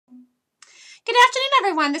Good afternoon,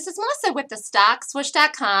 everyone. This is Melissa with the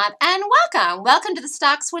StockSwoosh.com, and welcome. Welcome to the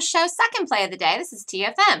Stock Swoosh Show second play of the day. This is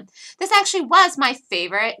TFM. This actually was my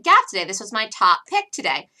favorite gap today. This was my top pick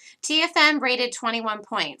today. TFM rated 21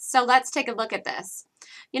 points. So let's take a look at this.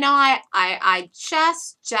 You know, I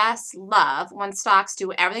just love when stocks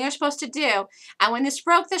do everything they're supposed to do. And when this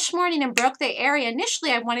broke this morning and broke the area,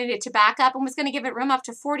 initially I wanted it to back up and was going to give it room up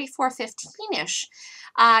to 44.15-ish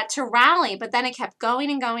to rally. But then it kept going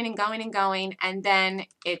and going and going and going, and then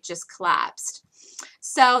it just collapsed.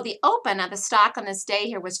 So the open of the stock on this day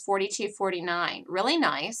here was 42.49. Really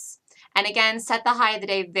nice. And again, set the high of the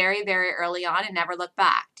day very, very early on and never looked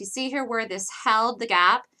back. Do you see here where this held the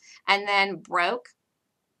gap and then broke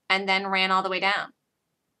and then ran all the way down?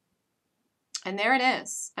 And there it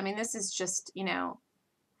is. I mean, this is just, you know,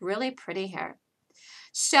 really pretty here.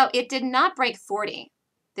 So it did not break 40.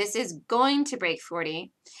 This is going to break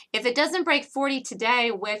 40. If it doesn't break 40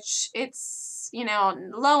 today, which it's, you know,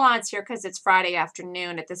 low odds here because it's Friday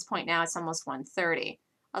afternoon. At this point now, it's almost 1:30.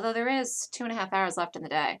 Although there is 2.5 hours left in the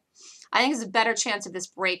day. I think there's a better chance of this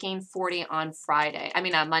breaking 40 on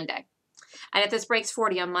Monday. And if this breaks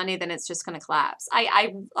 40 on Monday, then it's just going to collapse.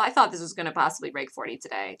 I thought this was going to possibly break 40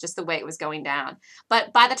 today, just the way it was going down.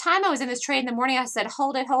 But by the time I was in this trade in the morning, I said,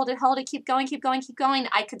 hold it, hold it, hold it, keep going, keep going, keep going.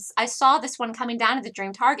 I saw this one coming down to the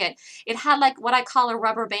dream target. It had like what I call a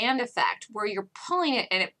rubber band effect, where you're pulling it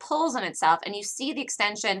and it pulls on itself, and you see the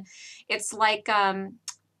extension. It's like, I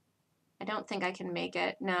don't think I can make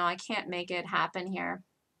it. No, I can't make it happen here.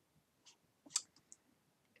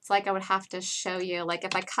 It's like I would have to show you, like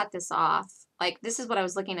if I cut this off, like this is what I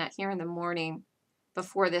was looking at here in the morning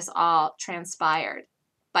before this all transpired.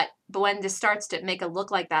 But when this starts to make it look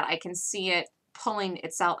like that, I can see it pulling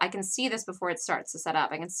itself. I can see this before it starts to set up.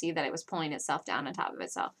 I can see that it was pulling itself down on top of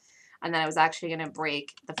itself. And then it was actually going to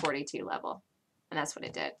break the 42 level. And that's what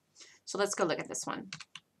it did. So let's go look at this one.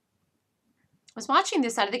 I was watching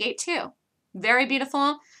this out of the gate too. Very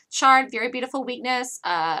beautiful chart, very beautiful weakness.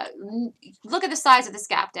 Look at the size of this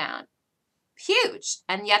gap down. Huge.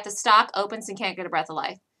 And yet the stock opens and can't get a breath of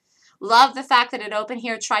life. Love the fact that it opened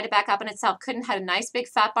here, tried to back up on itself, couldn't, had a nice big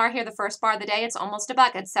fat bar here, the first bar of the day. It's almost a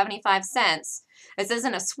buck at 75 cents. This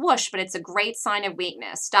isn't a swoosh, but it's a great sign of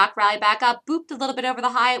weakness. Stock rallied back up, booped a little bit over the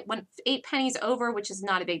high, went 8 pennies over, which is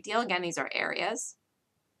not a big deal. Again, these are areas.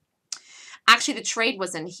 Actually, the trade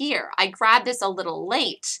was in here. I grabbed this a little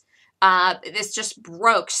late. This just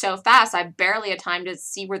broke so fast, I barely had time to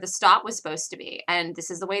see where the stop was supposed to be. And this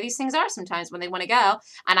is the way these things are sometimes when they want to go.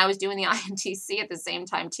 And I was doing the INTC at the same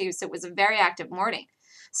time too, so it was a very active morning.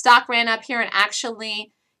 Stock ran up here and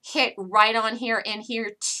actually hit right on here in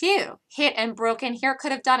here too. Hit and broke in here,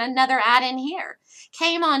 could have done another add in here.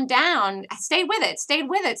 Came on down, stayed with it, stayed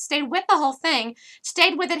with it, stayed with the whole thing,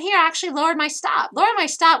 stayed with it here, actually lowered my stop. Lowered my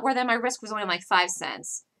stop where then my risk was only like 5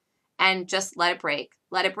 cents. And just let it break.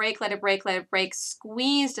 Let it break, let it break, let it break.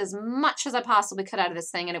 Squeezed as much as I possibly could out of this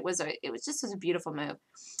thing, and it was just a beautiful move.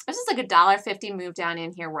 This is like a $1.50 move down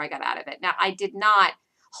in here where I got out of it. Now, I did not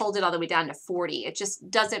hold it all the way down to 40. It just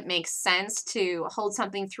doesn't make sense to hold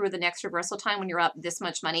something through the next reversal time when you're up this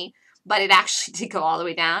much money, but it actually did go all the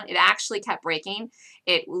way down. It actually kept breaking.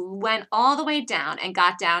 It went all the way down and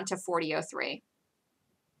got down to 40.03.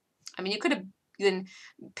 I mean, you could have then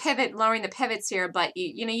pivot, lowering the pivots here, but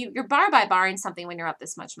you're bar by barring something when you're up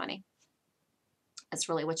this much money. That's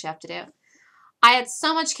really what you have to do. I had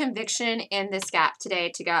so much conviction in this gap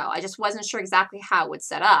today to go. I just wasn't sure exactly how it would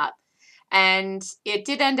set up. And it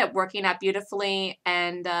did end up working out beautifully.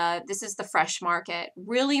 And this is the fresh market.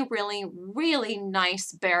 Really, really, really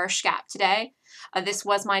nice bearish gap today. This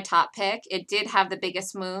was my top pick. It did have the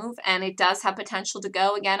biggest move, and it does have potential to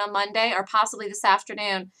go again on Monday or possibly this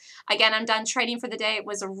afternoon. Again, I'm done trading for the day. It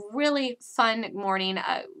was a really fun morning,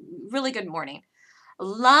 a really good morning.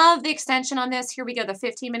 Love the extension on this. Here we go, the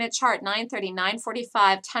 15-minute chart, 9:30,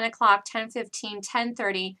 9:45, 10 o'clock, 10:15,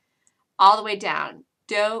 10:30, all the way down.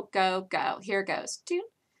 Go, go, go. Here it goes.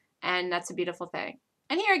 And that's a beautiful thing.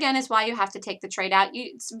 And here again is why you have to take the trade out.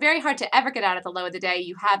 It's very hard to ever get out at the low of the day.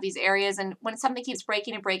 You have these areas, and when something keeps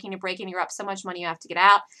breaking and breaking and breaking, you're up so much money you have to get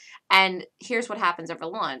out. And here's what happens over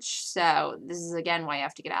lunch. So this is, again, why you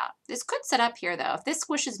have to get out. This could set up here, though. If this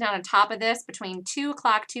squishes down on top of this between 2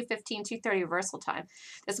 o'clock, 2:15, 2:30 reversal time,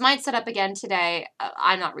 this might set up again today.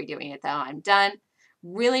 I'm not redoing it, though. I'm done.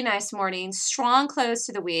 Really nice morning, strong close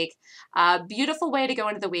to the week, beautiful way to go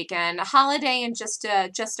into the weekend, a holiday in just a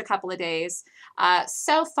couple of days.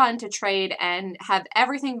 So fun to trade and have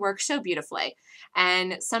everything work so beautifully.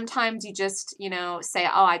 And sometimes you just, say,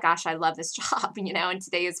 oh my gosh, I love this job, and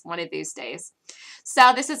today is one of these days.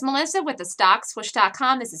 So this is Melissa with the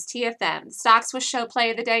StockSwoosh.com. This is TFM, the Stock Swoosh Show Play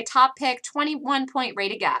of the Day, top pick, 21-point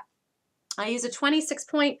rated gap. I use a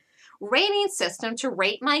 26-point rating system to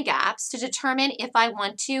rate my gaps to determine if I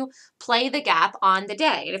want to play the gap on the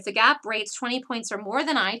day. And if the gap rates 20 points or more,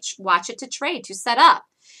 then I watch it to trade, to set up.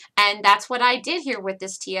 And that's what I did here with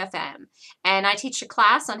this TFM. And I teach a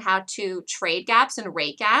class on how to trade gaps and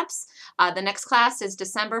rate gaps. The next class is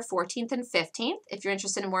December 14th and 15th. If you're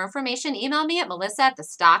interested in more information, email me at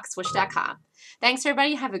melissa@thestockswoosh.com. Thanks,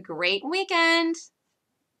 everybody. Have a great weekend.